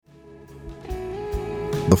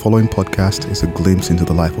The following podcast is a glimpse into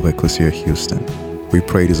the life of Ecclesia Houston. We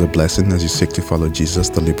pray it is a blessing as you seek to follow Jesus,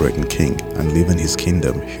 the liberating King, and live in His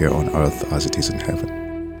kingdom here on earth as it is in heaven.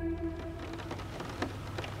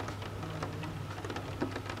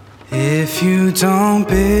 If you don't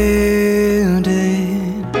build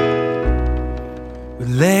it, we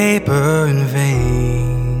labor in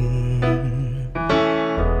vain.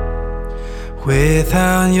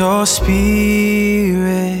 Without your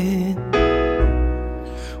spirit,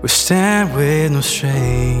 we stand with no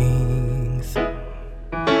strength.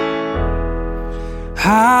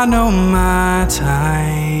 I know my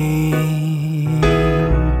time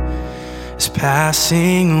is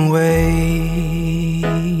passing away,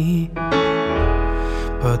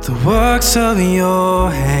 but the works of your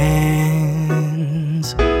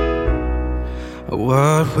hands are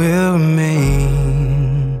what will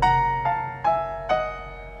remain.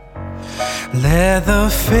 Let the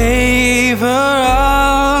favor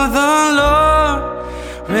of the Lord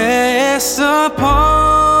rest upon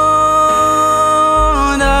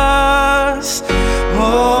us.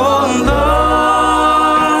 Oh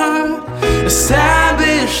Lord,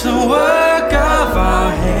 establish the work of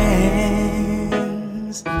our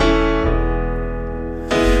hands.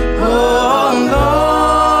 Oh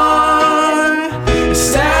Lord,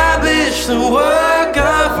 establish the work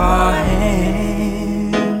of our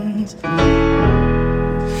hands.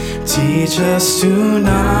 Teach us to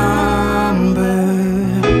number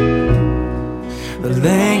the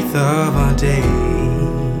length of our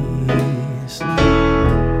days.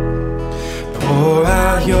 Pour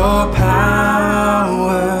out your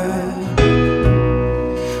power,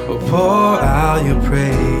 or pour out your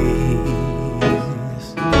praise.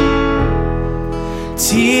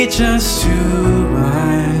 Teach us to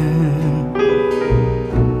run,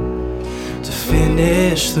 to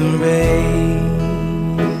finish the race.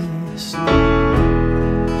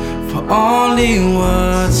 For only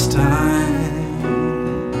what's time,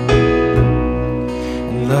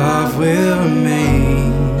 and love will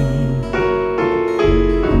remain.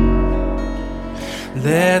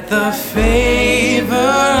 Let the favor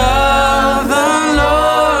of the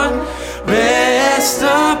Lord rest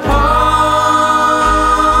upon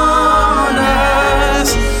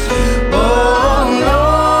us. Oh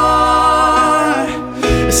Lord,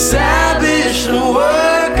 establish the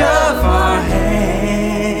work of our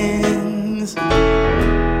hands.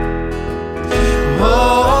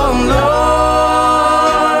 Oh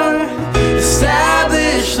Lord,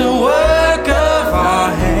 establish the work of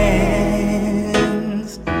our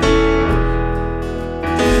hands.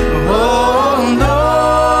 Oh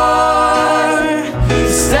Lord,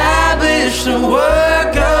 establish the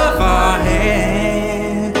work of our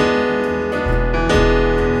hands.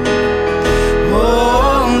 Oh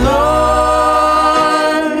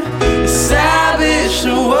Lord, establish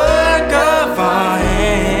the work of our hands.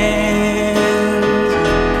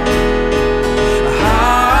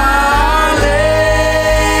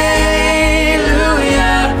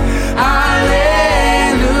 Hallelujah, hallelujah,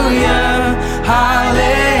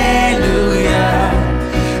 hallelujah,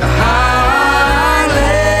 hallelujah,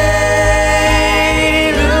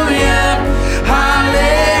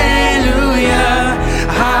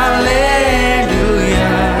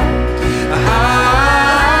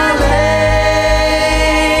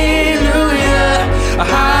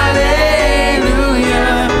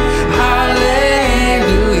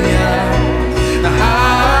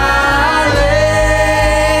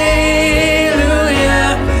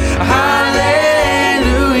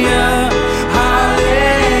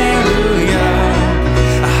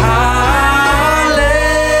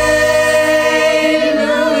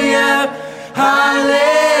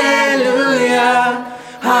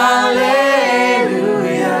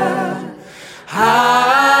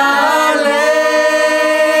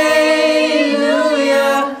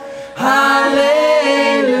 hallelujah,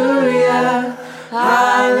 hallelujah,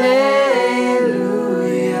 hallelujah,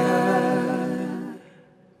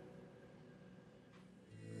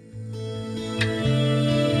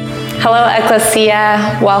 Hello,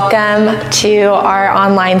 Ecclesia. Welcome to our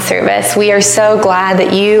online service. We are so glad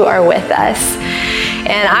that you are with us.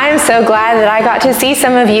 And I'm so glad that I got to see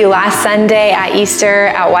some of you last Sunday at Easter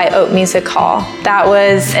at White Oak Music Hall. That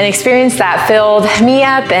was an experience that filled me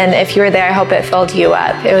up, and if you were there, I hope it filled you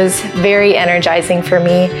up. It was very energizing for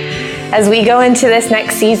me as we go into this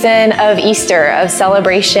next season of Easter, of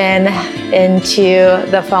celebration into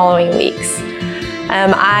the following weeks.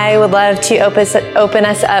 I would love to open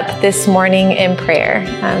us up this morning in prayer.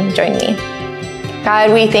 Join me.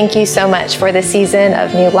 God, we thank you so much for the season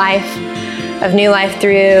of new life. of new life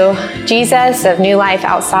through Jesus, of new life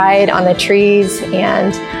outside on the trees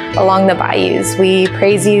and along the bayous. We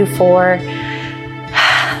praise you for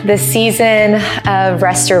this season of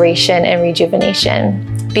restoration and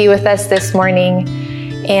rejuvenation. Be with us this morning,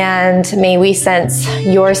 and may we sense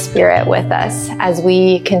your spirit with us as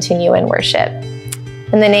we continue in worship.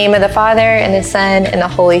 In the name of the Father, and the Son, and the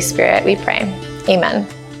Holy Spirit, we pray. Amen.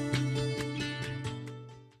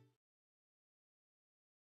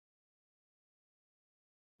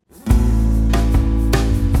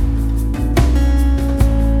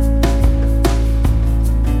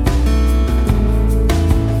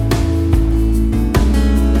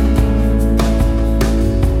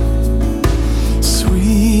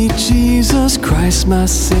 Jesus Christ, my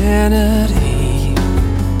sanity.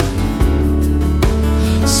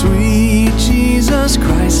 Sweet Jesus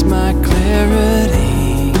Christ, my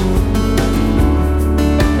clarity.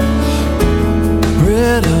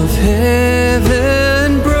 Bread of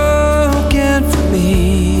heaven broken for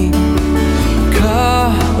me.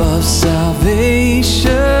 Cup of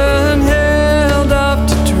salvation held up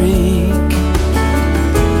to drink.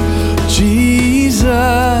 Jesus,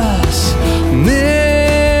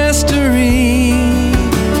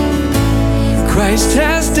 Christ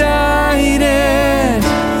has died and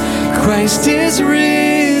Christ is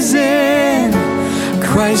risen.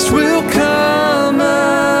 Christ will come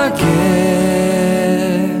again.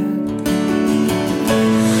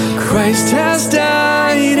 Christ has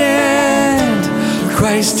died and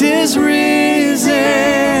Christ is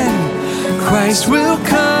risen. Christ will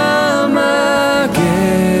come again.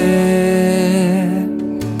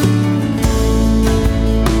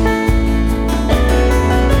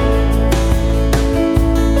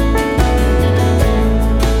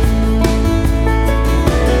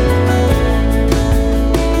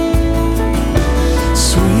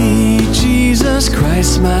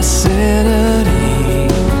 Christ, my sanity.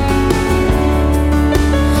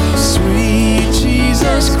 Sweet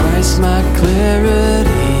Jesus Christ, my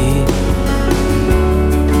clarity.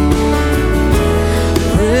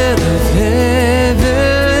 Bread of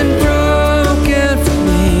heaven broken for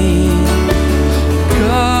me.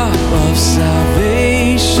 Cup of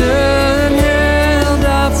salvation held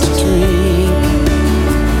up to drink.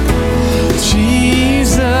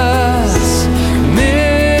 Jesus,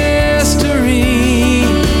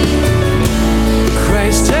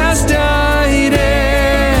 Christ has died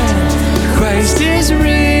and Christ is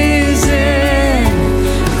risen.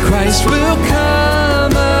 Christ will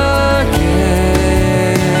come again.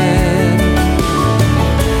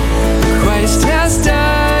 Christ has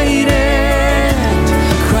died and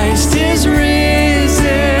Christ is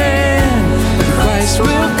risen. Christ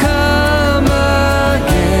will come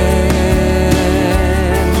again.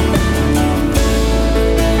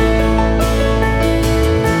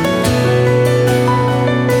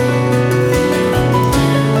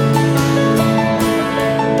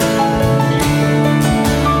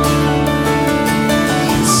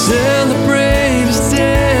 Celebrate His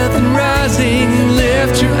death and rising.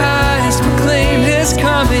 Lift your eyes, proclaim His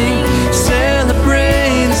coming.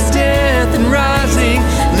 Celebrate His death and rising.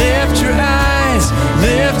 Lift your eyes,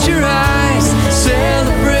 lift your eyes.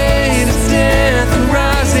 Celebrate His death and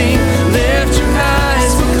rising. Lift your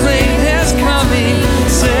eyes, proclaim His coming.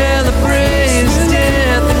 Celebrate His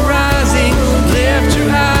death and rising. Lift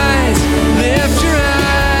your eyes, lift your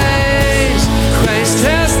eyes. Christ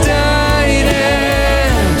has died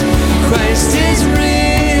and Christ is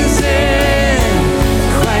risen.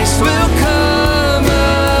 Christ will come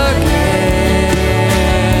again.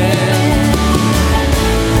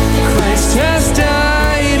 Christ has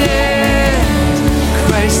died and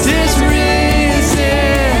Christ is risen.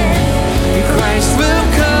 Christ will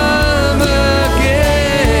come again.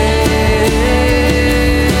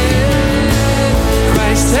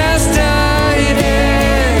 Christ has died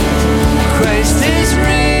and Christ is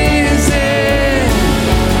risen.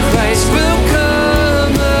 Christ will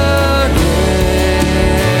come again.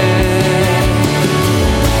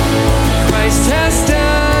 Christ has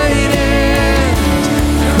died and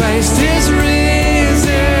Christ is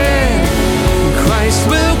risen. Christ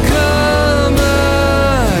will come again.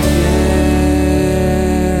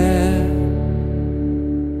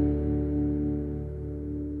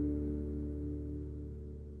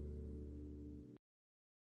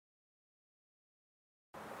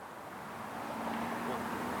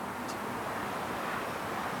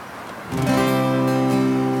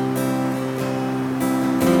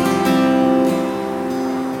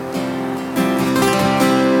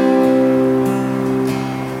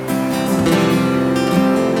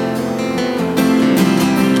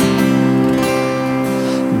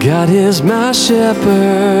 God is my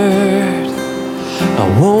shepherd, I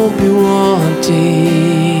won't be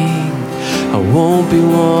wanting. I won't be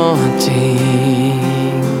wanting.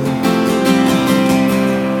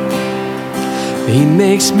 He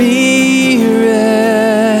makes me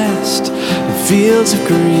rest in fields of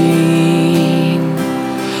green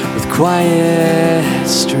with quiet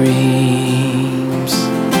streams.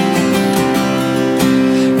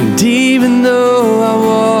 And even though I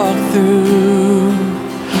walk through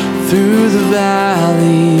the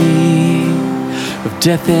valley of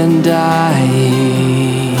death and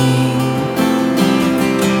dying,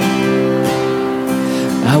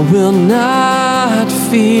 I will not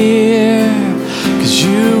fear, 'cause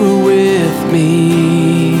you are with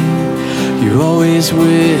me. You're always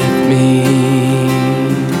with me.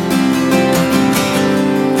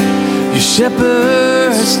 Your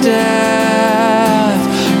shepherd's staff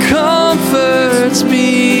comforts me.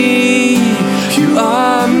 You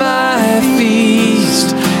are my feast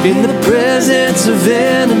in the presence of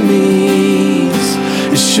enemies.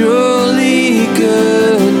 Surely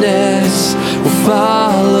goodness will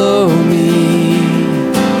follow me,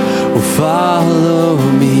 will follow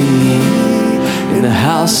me in the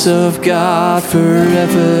house of God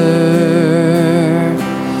forever,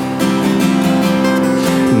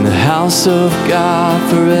 in the house of God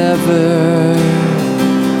forever.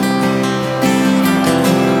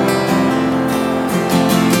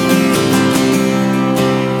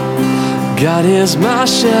 God is my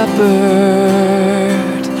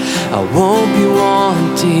shepherd, I won't be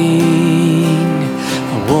wanting,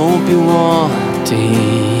 I won't be wanting.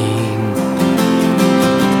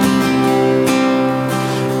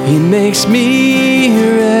 He makes me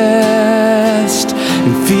rest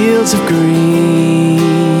in fields of green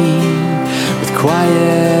with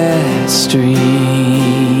quiet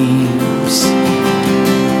streams.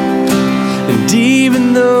 And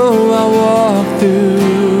even though I walk through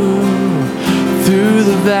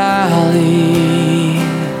the valley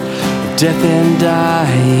of death and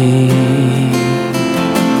dying,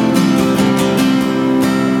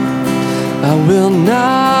 I will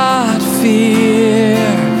not fear,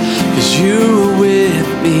 'cause you are with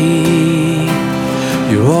me.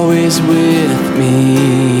 You're always with me.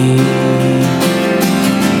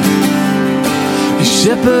 Your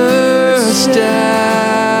shepherd's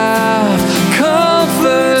staff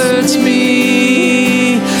comforts me.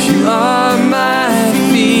 You are my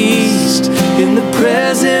feast in the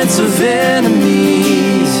presence of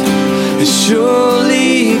enemies.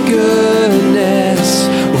 Surely goodness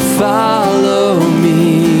will follow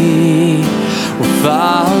me, will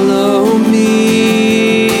follow me.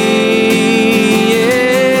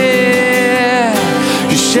 Yeah.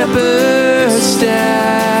 Your shepherd's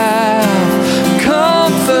staff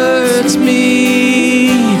comforts me.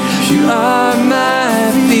 You are my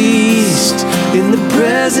feast in the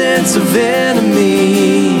presence of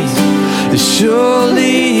enemies.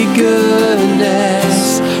 Surely goodness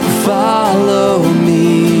will follow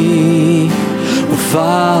me, will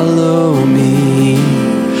follow me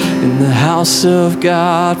in the house of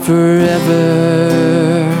God forever,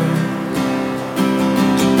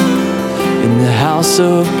 in the house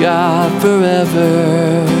of God forever,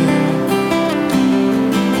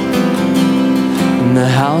 in the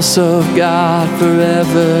house of God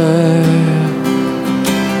forever.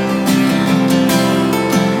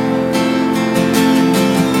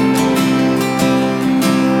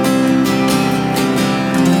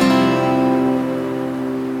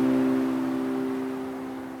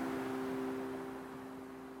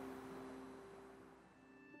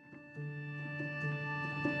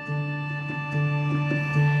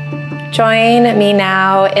 Join me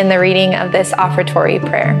now in the reading of this offertory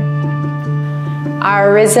prayer.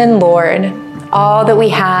 Our risen Lord, all that we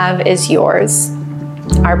have is yours.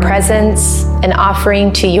 Our presence, an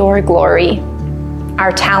offering to your glory.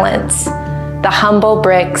 Our talents, the humble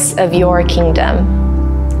bricks of your kingdom.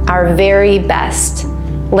 Our very best,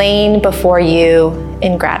 laying before you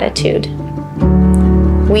in gratitude.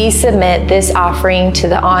 We submit this offering to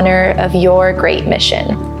the honor of your great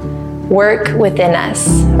mission. Work within us,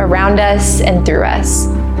 around us, and through us.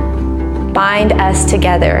 Bind us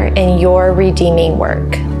together in your redeeming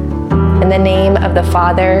work. In the name of the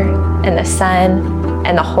Father, and the Son,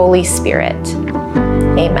 and the Holy Spirit.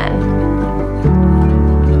 Amen.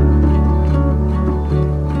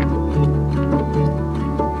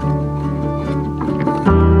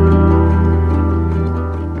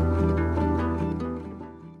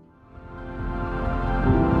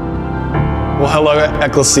 Well, hello,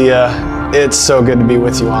 Ecclesia. It's so good to be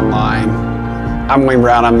with you online. I'm Wayne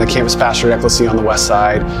Brown. I'm the campus pastor at Ecclesia on the West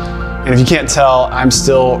Side. And if you can't tell, I'm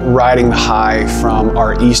still riding the high from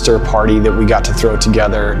our Easter party that we got to throw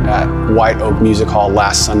together at White Oak Music Hall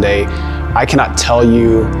last Sunday. I cannot tell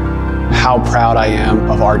you how proud I am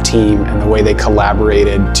of our team and the way they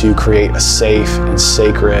collaborated to create a safe and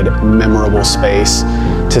sacred, memorable space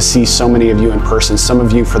to see so many of you in person, some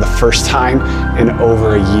of you for the first time in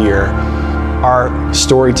over a year. Our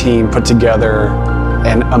story team put together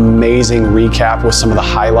an amazing recap with some of the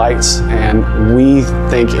highlights, and we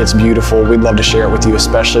think it's beautiful. We'd love to share it with you,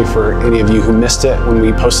 especially for any of you who missed it when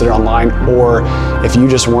we posted it online, or if you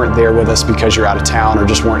just weren't there with us because you're out of town or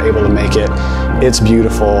just weren't able to make it. It's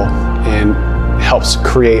beautiful and helps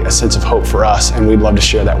create a sense of hope for us, and we'd love to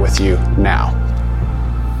share that with you now.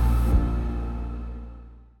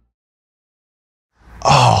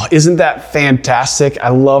 Oh, isn't that fantastic? I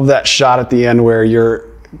love that shot at the end where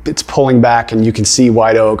it's pulling back and you can see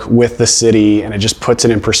White Oak with the city, and it just puts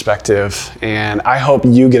it in perspective. And I hope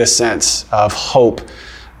you get a sense of hope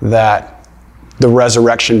that the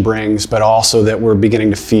resurrection brings, but also that we're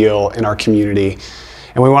beginning to feel in our community.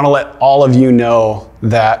 And we want to let all of you know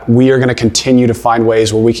that we are going to continue to find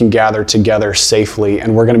ways where we can gather together safely.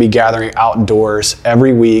 And we're going to be gathering outdoors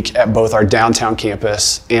every week at both our downtown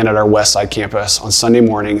campus and at our west side campus on Sunday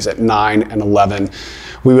mornings at 9 and 11.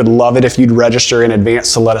 We would love it if you'd register in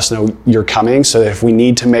advance to let us know you're coming, so that if we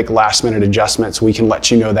need to make last minute adjustments, we can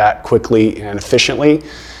let you know that quickly and efficiently.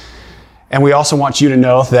 And we also want you to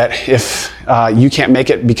know that if you can't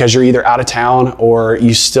make it because you're either out of town or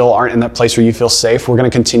you still aren't in that place where you feel safe, we're going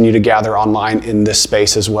to continue to gather online in this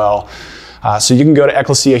space as well. So you can go to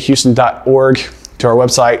ecclesiahouston.org, to our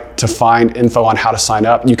website, to find info on how to sign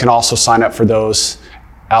up. You can also sign up for those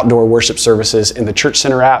outdoor worship services in the Church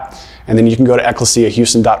Center app. And then you can go to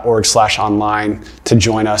ecclesiahouston.org/online to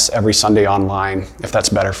join us every Sunday online, if that's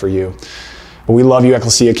better for you. But we love you,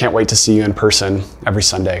 Ecclesia. Can't wait to see you in person every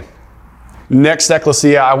Sunday. Next,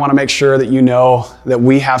 Ecclesia, I want to make sure that you know that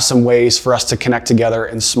we have some ways for us to connect together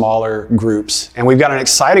in smaller groups. And we've got an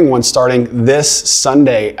exciting one starting this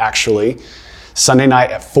Sunday, actually. Sunday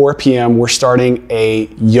night at 4 p.m., we're starting a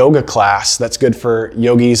yoga class that's good for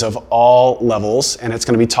yogis of all levels. And it's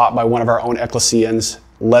going to be taught by one of our own Ecclesians,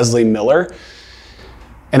 Leslie Miller.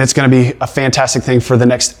 And it's going to be a fantastic thing for the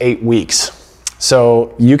next 8 weeks.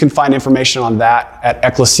 So you can find information on that at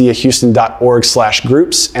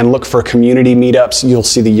ecclesiahouston.org/groups and look for community meetups. You'll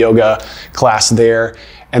see the yoga class there.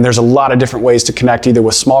 And there's a lot of different ways to connect, either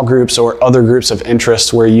with small groups or other groups of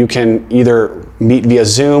interest, where you can either meet via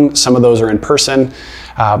Zoom. Some of those are in person,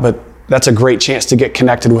 but that's a great chance to get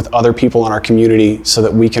connected with other people in our community so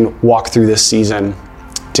that we can walk through this season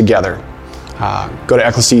together. Go to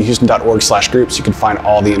ecclesiahouston.org/groups. You can find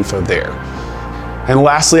all the info there. And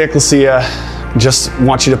lastly, Ecclesia, just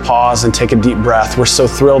want you to pause and take a deep breath. We're so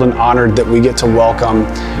thrilled and honored that we get to welcome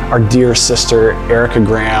our dear sister, Ericka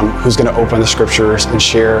Graham, who's going to open the scriptures and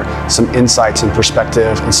share some insights and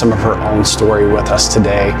perspective and some of her own story with us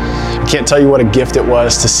today. I can't tell you what a gift it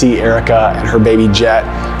was to see Ericka and her baby Jet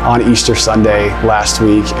on Easter Sunday last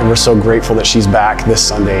week, and we're so grateful that she's back this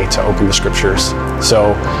Sunday to open the scriptures.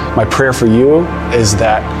 So my prayer for you is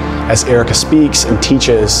that as Ericka speaks and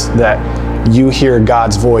teaches, that you hear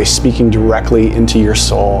God's voice speaking directly into your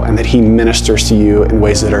soul, and that He ministers to you in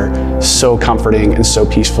ways that are so comforting and so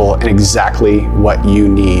peaceful and exactly what you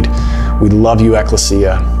need. We love you,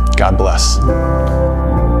 Ecclesia. God bless.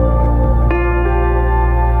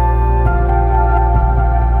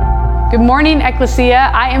 Good morning, Ecclesia.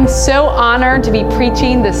 I am so honored to be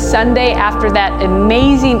preaching the Sunday after that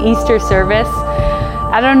amazing Easter service.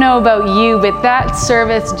 I don't know about you, but that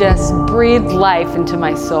service just breathed life into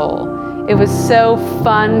my soul. It was so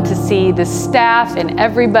fun to see the staff and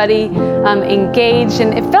everybody engaged,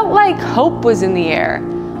 and it felt like hope was in the air,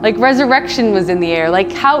 like resurrection was in the air,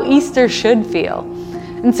 like how Easter should feel.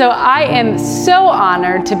 And so I am so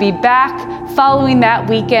honored to be back following that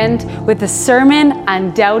weekend with a sermon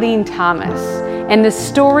on doubting Thomas. And the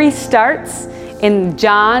story starts in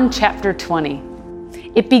John chapter 20.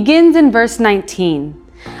 It begins in verse 19.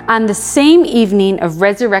 On the same evening of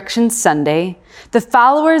Resurrection Sunday, the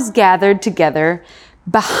followers gathered together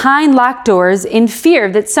behind locked doors in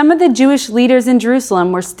fear that some of the Jewish leaders in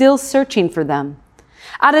Jerusalem were still searching for them.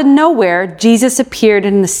 Out of nowhere, Jesus appeared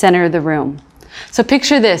in the center of the room. So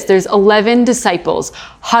picture this, there's 11 disciples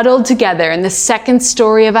huddled together in the second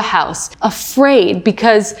story of a house, afraid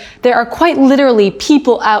because there are quite literally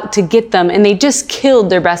people out to get them, and they just killed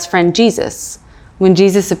their best friend Jesus. When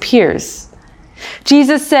Jesus appears,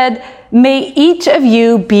 Jesus said, "May each of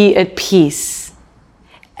you be at peace."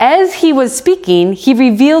 As he was speaking, he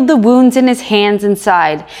revealed the wounds in his hands and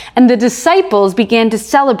side, and the disciples began to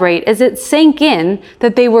celebrate as it sank in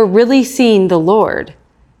that they were really seeing the Lord.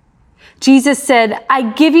 Jesus said, "I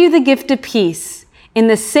give you the gift of peace. In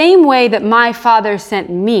the same way that my Father sent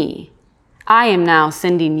me, I am now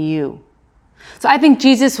sending you." So I think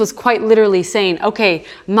Jesus was quite literally saying, okay,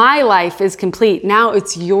 my life is complete. Now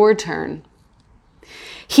it's your turn.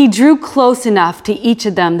 He drew close enough to each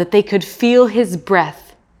of them that they could feel his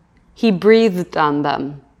breath. He breathed on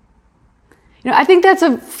them. I think that's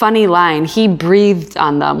a funny line. He breathed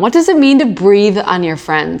on them. What does it mean to breathe on your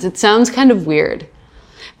friends? It sounds kind of weird.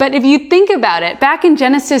 But if you think about it, back in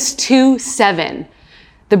Genesis 2:7,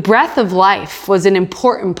 the breath of life was an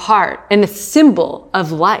important part and a symbol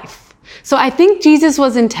of life. So I think Jesus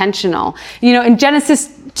was intentional. In Genesis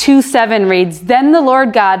 2:7 reads, "Then the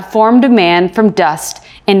Lord God formed a man from dust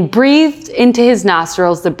and breathed into his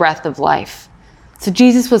nostrils the breath of life." So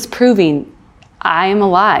Jesus was proving, I am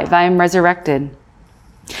alive, I am resurrected.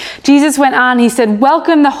 Jesus went on, he said,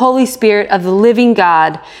 "Welcome the Holy Spirit of the living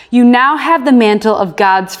God. You now have the mantle of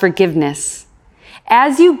God's forgiveness.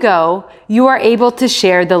 As you go, you are able to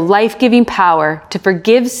share the life-giving power to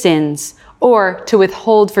forgive sins or to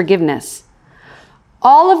withhold forgiveness."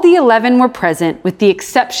 All of the 11 were present with the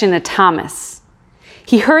exception of Thomas.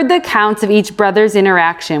 He heard the accounts of each brother's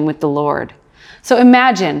interaction with the Lord. So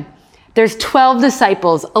imagine, there's 12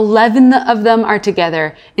 disciples, 11 of them are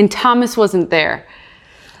together, and Thomas wasn't there.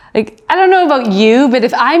 I don't know about you, but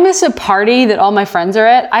if I miss a party that all my friends are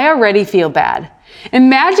at, I already feel bad.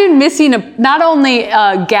 Imagine missing not only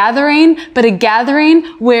a gathering, but a gathering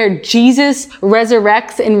where Jesus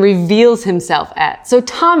resurrects and reveals himself at. So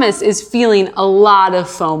Thomas is feeling a lot of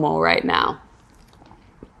FOMO right now.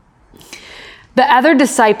 The other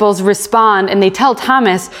disciples respond and they tell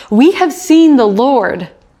Thomas, "We have seen the Lord."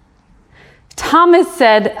 Thomas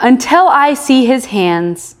said, "Until I see his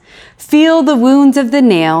hands, feel the wounds of the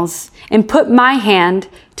nails, and put my hand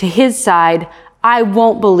to his side, I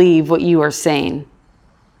won't believe what you are saying."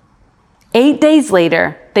 8 days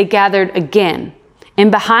later, they gathered again,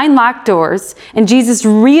 and behind locked doors, and Jesus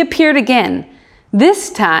reappeared again. This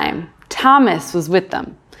time, Thomas was with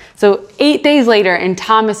them. So 8 days later, and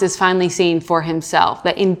Thomas is finally seeing for himself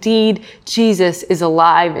that indeed Jesus is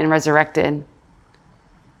alive and resurrected.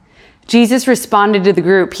 Jesus responded to the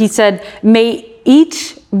group. He said, "May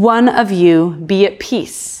each one of you be at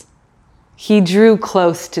peace." He drew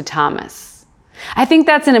close to Thomas. I think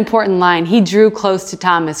that's an important line. He drew close to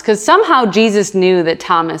Thomas because somehow Jesus knew that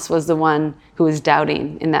Thomas was the one who was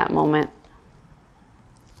doubting in that moment.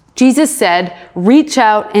 Jesus said, "Reach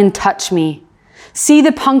out and touch me. See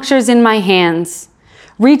the punctures in my hands.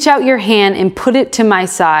 Reach out your hand and put it to my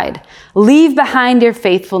side. Leave behind your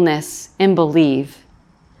faithfulness and believe."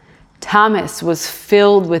 Thomas was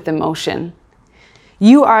filled with emotion.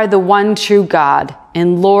 "You are the one true God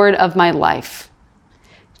and Lord of my life."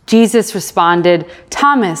 Jesus responded,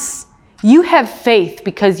 "Thomas, you have faith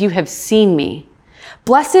because you have seen me.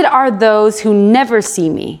 Blessed are those who never see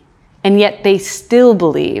me, and yet they still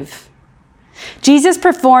believe." Jesus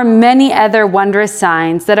performed many other wondrous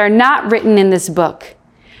signs that are not written in this book.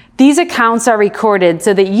 These accounts are recorded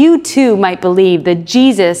so that you too might believe that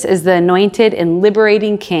Jesus is the anointed and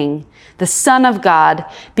liberating King, the Son of God,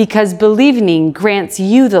 because believing grants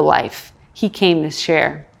you the life he came to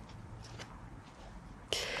share.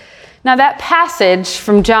 Now that passage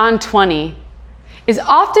from John 20 is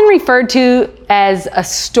often referred to as a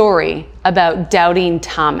story about doubting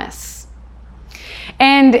Thomas.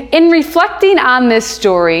 And in reflecting on this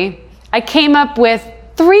story, I came up with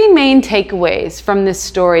 3 main takeaways from this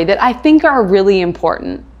story that I think are really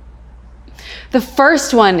important. The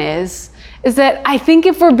first one is that I think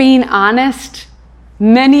if we're being honest,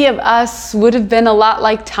 many of us would have been a lot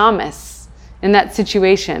like Thomas in that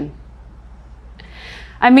situation.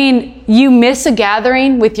 I mean, you miss a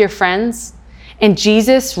gathering with your friends and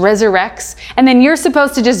Jesus resurrects, and then you're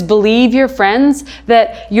supposed to just believe your friends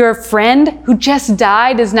that your friend who just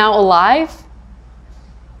died is now alive?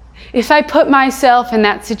 If I put myself in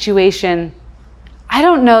that situation, I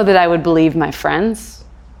don't know that I would believe my friends.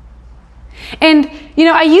 And,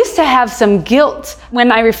 I used to have some guilt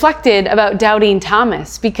when I reflected about doubting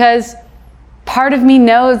Thomas because part of me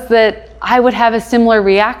knows that I would have a similar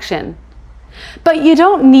reaction. But you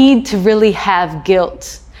don't need to really have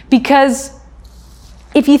guilt because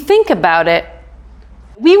if you think about it,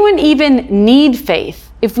 we wouldn't even need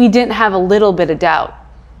faith if we didn't have a little bit of doubt.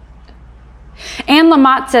 Anne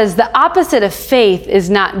Lamott says the opposite of faith is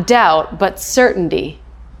not doubt, but certainty.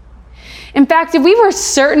 In fact, if we were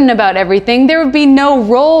certain about everything, there would be no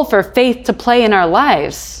role for faith to play in our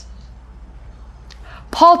lives.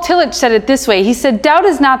 Paul Tillich said it this way. He said, doubt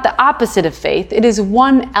is not the opposite of faith. It is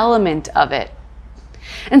one element of it.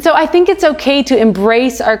 And so I think it's okay to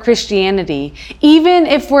embrace our Christianity, even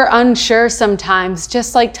if we're unsure sometimes,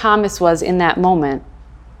 just like Thomas was in that moment.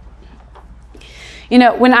 You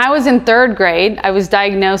know, when I was in 3rd grade, I was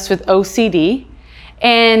diagnosed with OCD,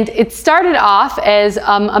 and it started off as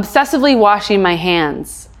obsessively washing my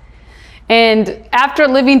hands. And after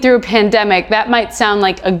living through a pandemic, that might sound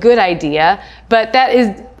like a good idea, but that is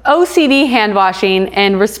OCD hand washing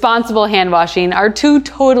and responsible hand washing are two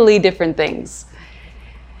totally different things.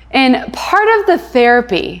 And part of the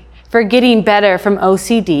therapy for getting better from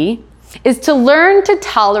OCD is to learn to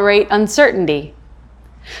tolerate uncertainty.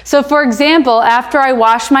 So for example, after I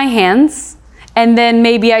wash my hands and then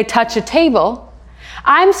maybe I touch a table,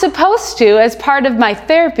 I'm supposed to, as part of my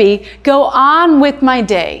therapy, go on with my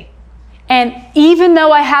day. And even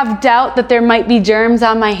though I have doubt that there might be germs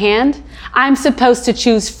on my hand, I'm supposed to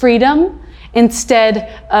choose freedom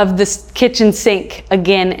instead of the kitchen sink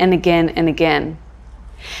again and again and again.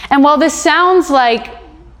 And while this sounds like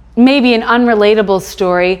maybe an unrelatable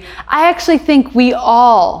story, I actually think we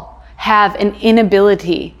all have an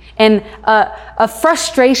inability and a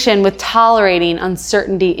frustration with tolerating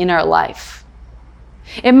uncertainty in our life.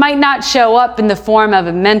 It might not show up in the form of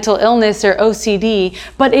a mental illness or OCD,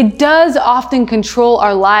 but it does often control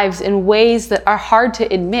our lives in ways that are hard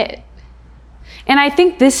to admit. And I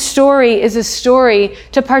think this story is a story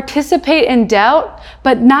to participate in doubt,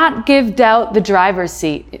 but not give doubt the driver's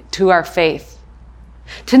seat to our faith.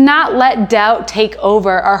 To not let doubt take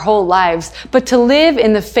over our whole lives, but to live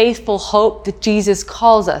in the faithful hope that Jesus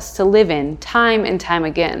calls us to live in time and time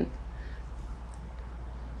again.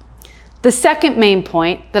 The second main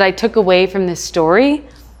point that I took away from this story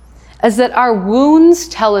is that our wounds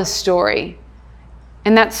tell a story,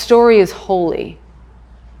 and that story is holy.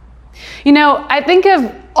 You know, I think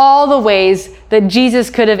of all the ways that Jesus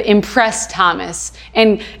could have impressed Thomas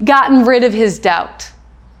and gotten rid of his doubt.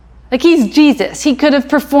 Like, he's Jesus. He could have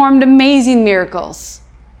performed amazing miracles.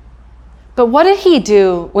 But what did he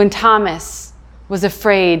do when Thomas was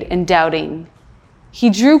afraid and doubting? He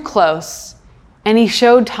drew close and he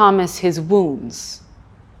showed Thomas his wounds.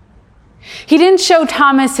 He didn't show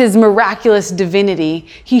Thomas his miraculous divinity.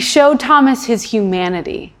 He showed Thomas his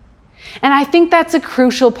humanity. And I think that's a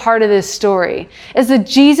crucial part of this story, is that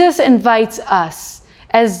Jesus invites us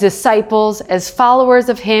as disciples, as followers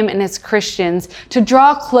of him and as Christians, to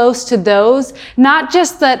draw close to those, not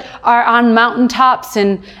just that are on mountaintops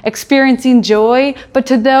and experiencing joy, but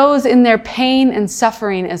to those in their pain and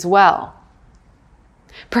suffering as well.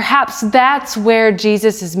 Perhaps that's where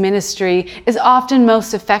Jesus' ministry is often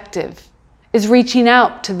most effective, is reaching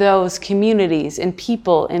out to those communities and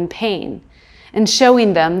people in pain and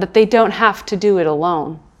showing them that they don't have to do it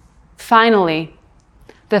alone. Finally,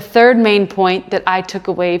 the third main point that I took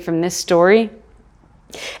away from this story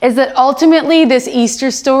is that ultimately this Easter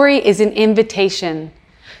story is an invitation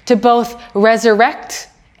to both resurrect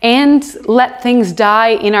and let things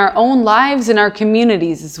die in our own lives and our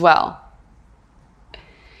communities as well.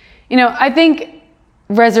 You know, I think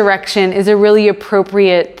resurrection is a really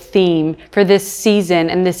appropriate theme for this season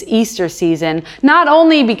and this Easter season, not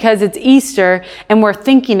only because it's Easter and we're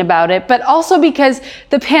thinking about it, but also because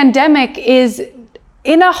the pandemic is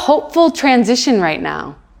in a hopeful transition right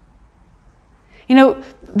now. You know,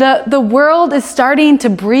 the world is starting to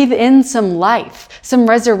breathe in some life, some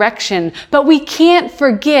resurrection, but we can't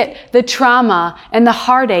forget the trauma and the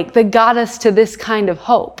heartache that got us to this kind of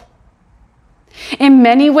hope. In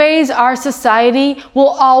many ways, our society will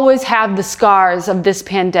always have the scars of this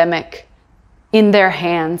pandemic in their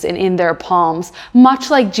hands and in their palms, much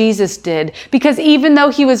like Jesus did, because even though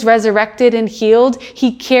he was resurrected and healed,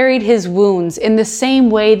 he carried his wounds in the same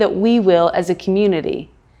way that we will as a community.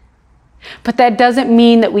 But that doesn't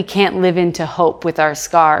mean that we can't live into hope with our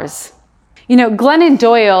scars. You know, Glennon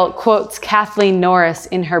Doyle quotes Kathleen Norris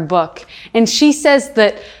in her book, and she says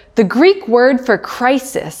that the Greek word for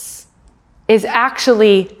crisis is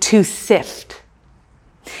actually to sift.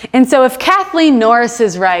 And so if Kathleen Norris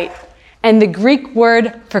is right, and the Greek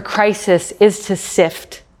word for crisis is to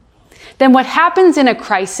sift, then what happens in a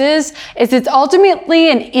crisis is it's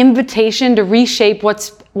ultimately an invitation to reshape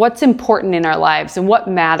what's important in our lives and what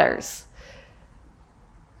matters.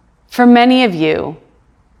 For many of you,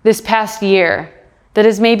 this past year, that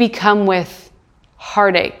has maybe come with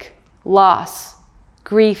heartache, loss,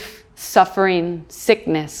 grief, suffering,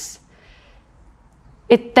 sickness,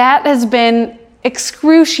 that has been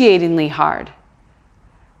excruciatingly hard.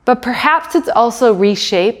 But perhaps it's also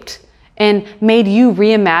reshaped and made you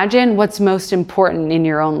reimagine what's most important in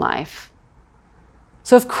your own life.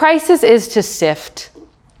 So if crisis is to sift,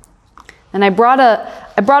 And I brought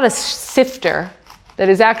a sifter that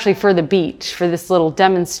is actually for the beach for this little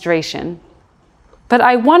demonstration. But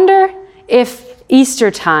I wonder if Easter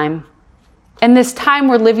time and this time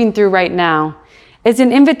we're living through right now is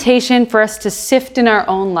an invitation for us to sift in our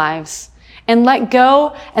own lives and let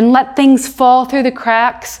go and let things fall through the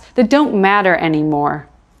cracks that don't matter anymore.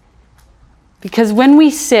 Because when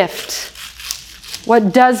we sift,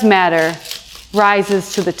 what does matter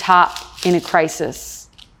rises to the top in a crisis.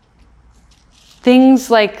 Things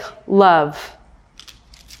like love,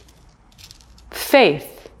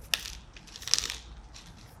 faith,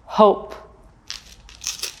 hope,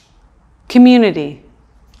 community.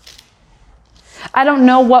 I don't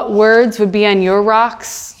know what words would be on your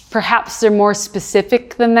rocks. Perhaps they're more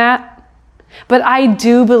specific than that. But I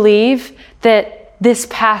do believe that this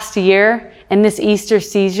past year and this Easter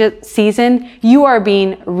season, you are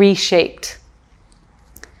being reshaped.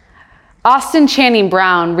 Austin Channing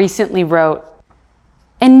Brown recently wrote,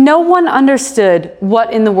 "And no one understood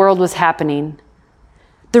what in the world was happening.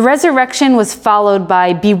 The resurrection was followed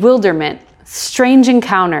by bewilderment, strange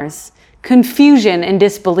encounters, confusion, and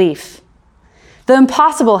disbelief. The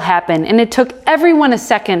impossible happened, and it took everyone a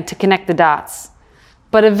second to connect the dots.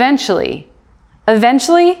 But eventually,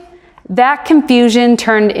 that confusion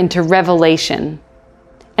turned into revelation,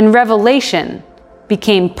 and revelation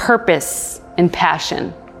became purpose and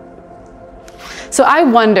passion." So I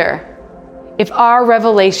wonder if our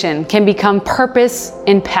revelation can become purpose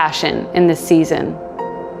and passion in this season.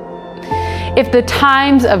 If the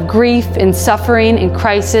times of grief and suffering and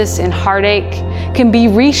crisis and heartache can be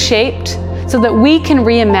reshaped so that we can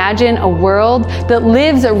reimagine a world that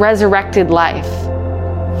lives a resurrected life.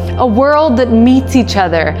 A world that meets each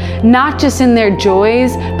other, not just in their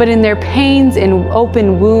joys, but in their pains and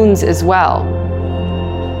open wounds as well.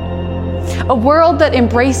 A world that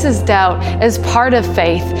embraces doubt as part of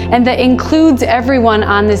faith and that includes everyone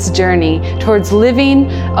on this journey towards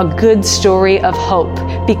living a good story of hope.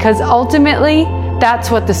 Because ultimately,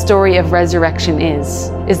 that's what the story of resurrection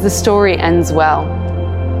is the story ends well.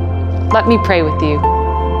 Let me pray with you.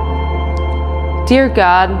 Dear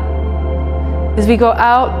God, as we go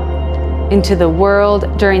out into the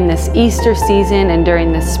world during this Easter season and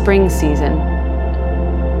during this spring season,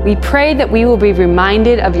 we pray that we will be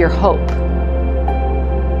reminded of your hope.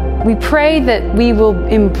 We pray that we will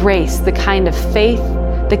embrace the kind of faith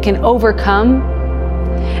that can overcome,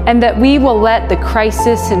 and that we will let the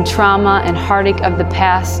crisis and trauma and heartache of the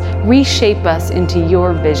past reshape us into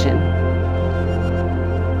your vision.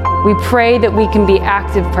 We pray that we can be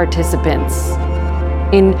active participants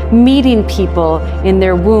in meeting people in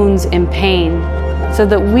their wounds and pain, so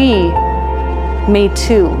that we may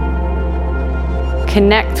too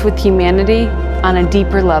connect with humanity on a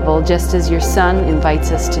deeper level, just as your Son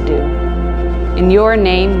invites us to do. In your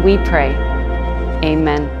name we pray.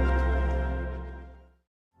 Amen.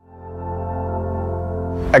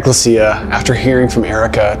 Ecclesia, after hearing from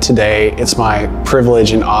Ericka today, it's my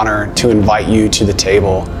privilege and honor to invite you to the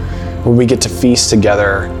table where we get to feast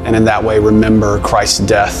together and in that way remember Christ's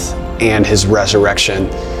death and his resurrection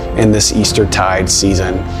in this Eastertide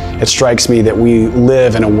season. It strikes me that we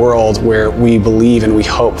live in a world where we believe and we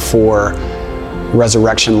hope for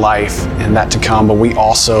resurrection life and that to come, but we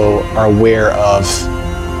also are aware of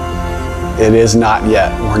it is not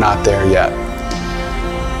yet. We're not there yet.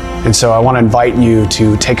 And so I want to invite you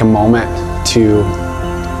to take a moment to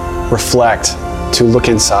reflect, to look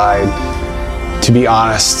inside, to be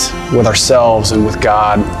honest with ourselves and with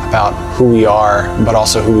God about who we are, but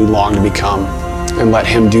also who we long to become, and let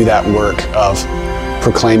him do that work of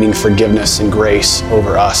proclaiming forgiveness and grace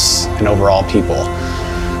over us and over all people.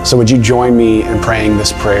 So would you join me in praying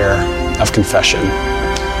this prayer of confession?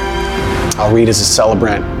 I'll read as a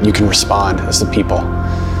celebrant. You can respond as the people.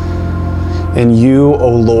 In you, O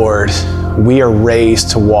Lord, we are raised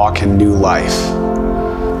to walk in new life,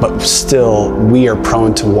 but still we are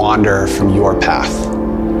prone to wander from your path.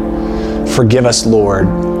 Forgive us, Lord.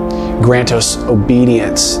 Grant us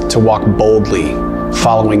obedience to walk boldly,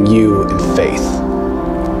 following you in faith.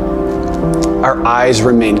 Our eyes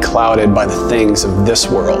remain clouded by the things of this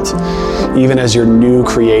world, even as your new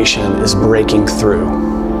creation is breaking through.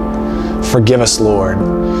 Forgive us, Lord.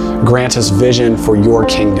 Grant us vision for your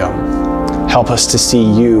kingdom. Help us to see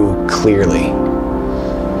you clearly.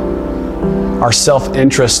 Our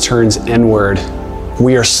self-interest turns inward.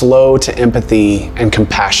 We are slow to empathy and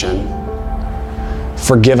compassion.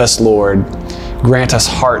 Forgive us, Lord. Grant us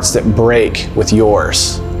hearts that break with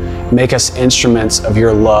yours. Make us instruments of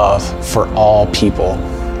your love for all people.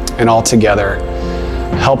 And all together,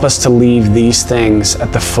 help us to leave these things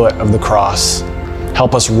at the foot of the cross.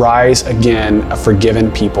 Help us rise again a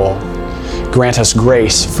forgiven people grant us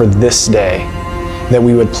grace for this day, that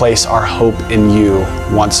we would place our hope in you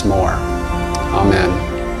once more. Amen.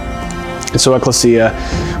 And so, Ecclesia,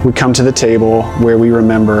 we come to the table where we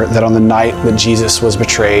remember that on the night that Jesus was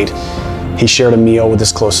betrayed, he shared a meal with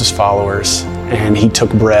his closest followers, and he took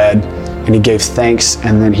bread and he gave thanks,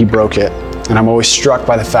 and then he broke it. And I'm always struck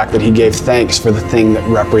by the fact that he gave thanks for the thing that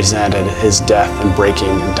represented his death and breaking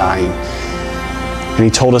and dying. And he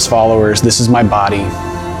told his followers, "This is my body,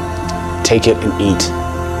 take it and eat."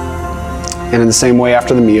 And in the same way,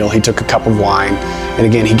 after the meal, he took a cup of wine, and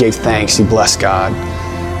again, he gave thanks, he blessed God.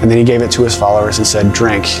 And then he gave it to his followers and said,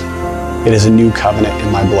 "Drink, it is a new covenant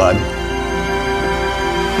in my blood.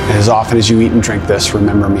 And as often as you eat and drink this,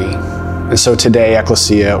 remember me." And so today,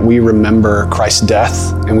 Ecclesia, we remember Christ's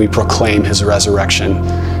death and we proclaim his resurrection,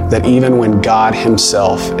 that even when God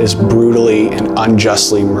himself is brutally and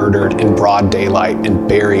unjustly murdered in broad daylight and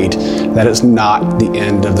buried, that is not the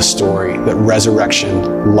end of the story, that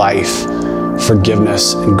resurrection, life,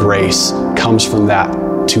 forgiveness, and grace comes from that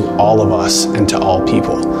to all of us and to all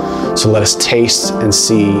people. So let us taste and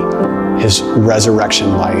see his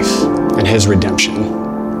resurrection life and his redemption.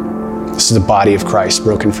 This is the body of Christ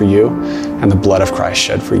broken for you and the blood of Christ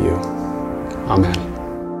shed for you. Amen.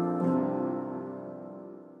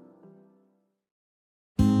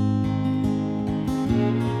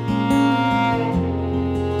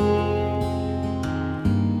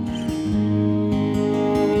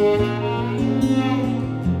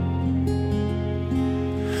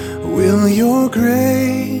 Will your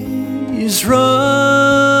grace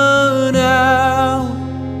run out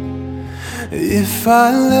if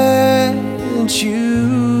I let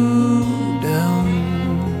you down?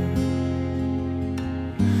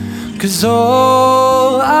 'Cause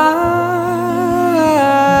all I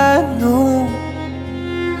know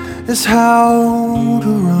is how to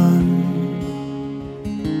run.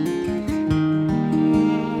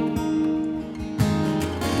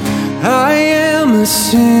 I am a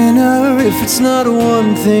sinner, if it's not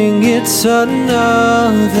one thing, it's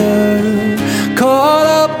another. Caught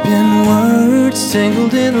up in words,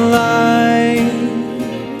 tangled in lies.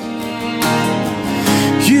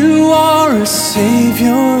 You are a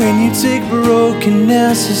savior, and you take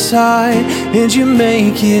brokenness aside, and you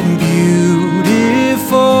make it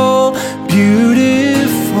beautiful,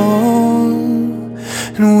 beautiful.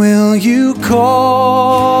 And will you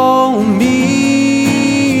call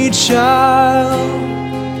me child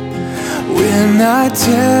when I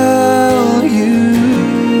tell you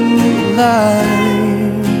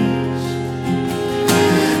lies?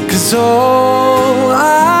 'Cause all I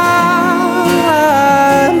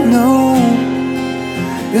know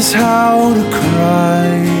is how to cry.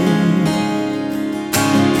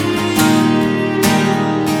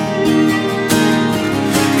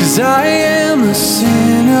 'Cause I am a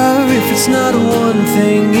sinner, if it's not one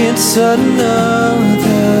thing, it's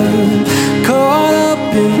another. Caught up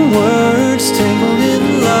in words, tangled in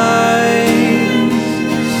lies.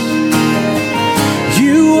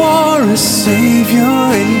 You are a savior,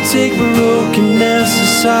 and you take brokenness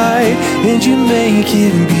aside, and you make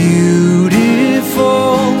it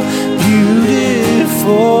beautiful,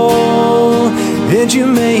 beautiful. And you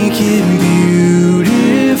make it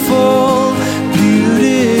beautiful,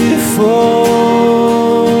 beautiful.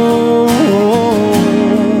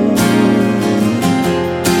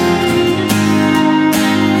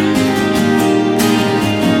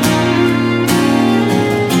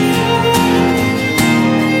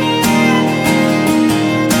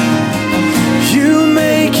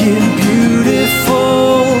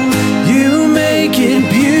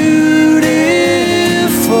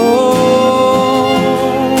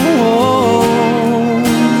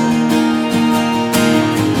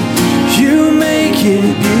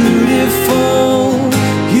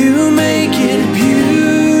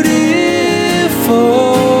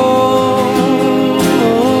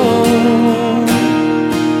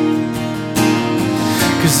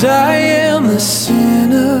 I am a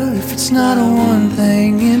sinner, if it's not one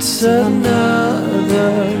thing, it's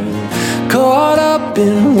another. Caught up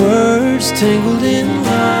in words, tangled in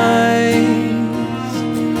lies.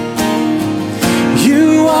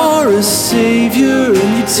 You are a savior,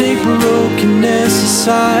 and you take brokenness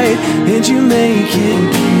aside, and you make it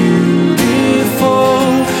beautiful,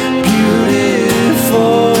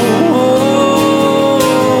 beautiful.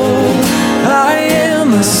 I am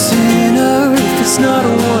a sinner, it's not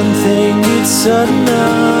one thing, it's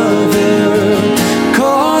another.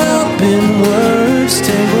 Caught up in words,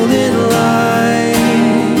 tangled in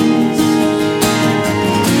lies.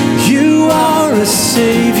 You are a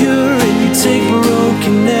savior, and you take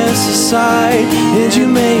brokenness aside, and you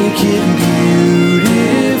make it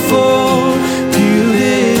beautiful,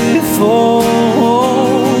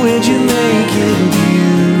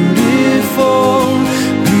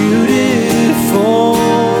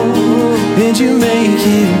 and you make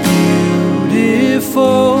it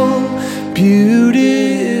beautiful, beautiful.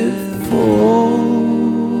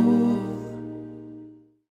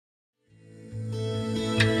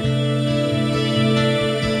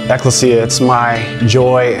 Ecclesia, it's my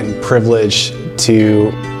joy and privilege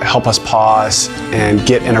to help us pause and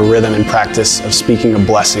get in a rhythm and practice of speaking a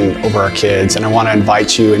blessing over our kids. And I want to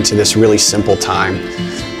invite you into this really simple time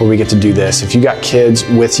where we get to do this. If you got kids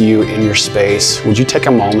with you in your space, would you take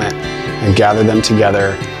a moment and gather them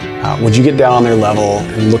together? Would you get down on their level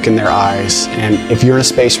and look in their eyes? And if you're in a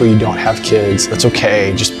space where you don't have kids, that's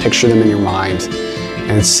okay. Just picture them in your mind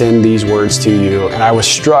and send these words to you. And I was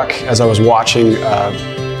struck as I was watching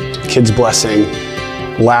Kids Blessing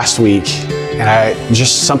last week, and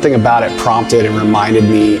something about it prompted and reminded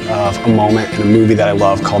me of a moment in a movie that I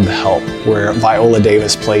love called The Help, where Viola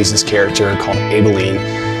Davis plays this character called Aibileen,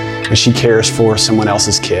 and she cares for someone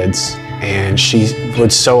else's kids. And she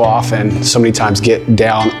would so many times get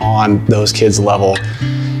down on those kids' level,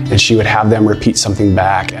 and she would have them repeat something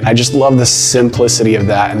back. And I just love the simplicity of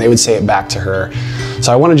that, and they would say it back to her.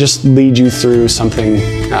 So I want to just lead you through something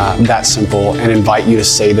that simple and invite you to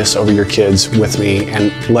say this over your kids with me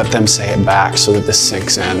and let them say it back so that this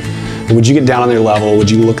sinks in. Would you get down on their level?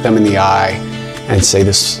 Would you look them in the eye and say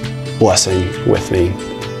this blessing with me?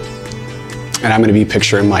 And I'm going to be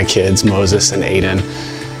picturing my kids, Moses and Aiden.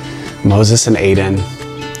 Moses and Aiden,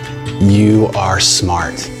 you are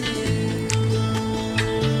smart.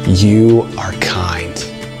 You are kind.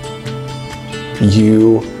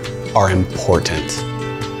 You are important.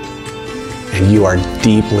 And you are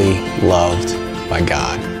deeply loved by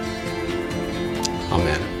God.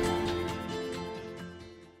 Amen.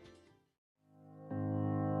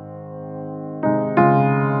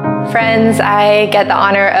 Friends, I get the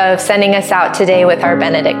honor of sending us out today with our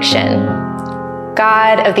benediction.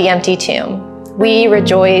 God of the empty tomb, we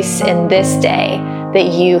rejoice in this day that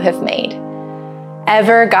you have made.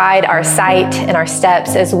 Ever guide our sight and our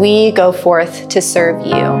steps as we go forth to serve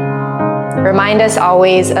you. Remind us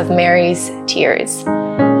always of Mary's tears,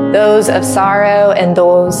 those of sorrow and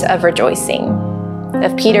those of rejoicing,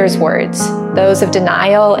 of Peter's words, those of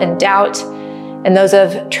denial and doubt, and those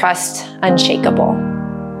of trust unshakable.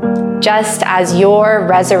 Just as your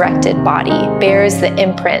resurrected body bears the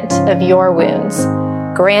imprint of your wounds,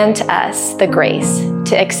 grant us the grace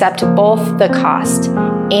to accept both the cost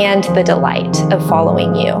and the delight of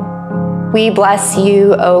following you. We bless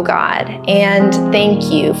you, O God, and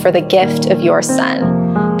thank you for the gift of your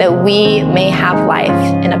Son, that we may have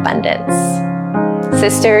life in abundance.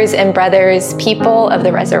 Sisters and brothers, people of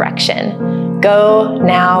the resurrection, go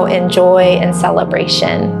now in joy and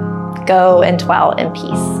celebration. Go and dwell in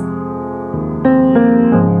peace.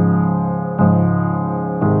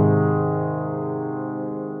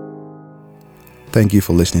 Thank you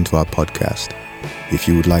for listening to our podcast. If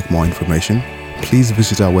you would like more information, please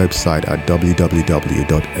visit our website at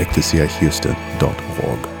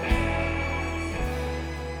www.ecclesiahouston.org.